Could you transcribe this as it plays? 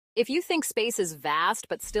If you think space is vast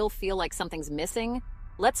but still feel like something's missing,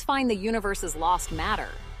 let's find the universe's lost matter.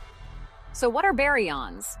 So what are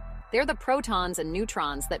baryons? They're the protons and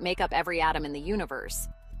neutrons that make up every atom in the universe.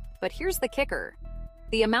 But here's the kicker.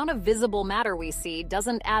 The amount of visible matter we see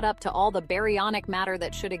doesn't add up to all the baryonic matter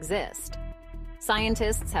that should exist.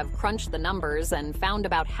 Scientists have crunched the numbers and found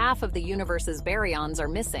about half of the universe's baryons are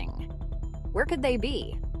missing. Where could they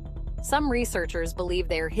be? Some researchers believe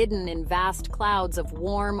they're hidden in vast clouds of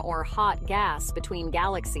warm or hot gas between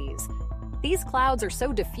galaxies. These clouds are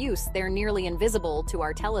so diffuse they're nearly invisible to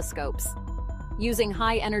our telescopes. Using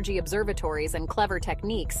high-energy observatories and clever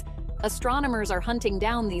techniques, astronomers are hunting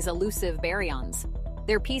down these elusive baryons.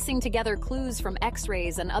 They're piecing together clues from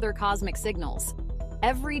X-rays and other cosmic signals.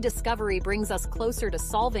 Every discovery brings us closer to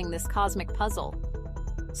solving this cosmic puzzle.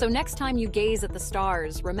 So next time you gaze at the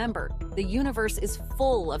stars, remember, the universe is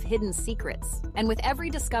full of hidden secrets. And with every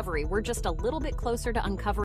discovery, we're just a little bit closer to uncovering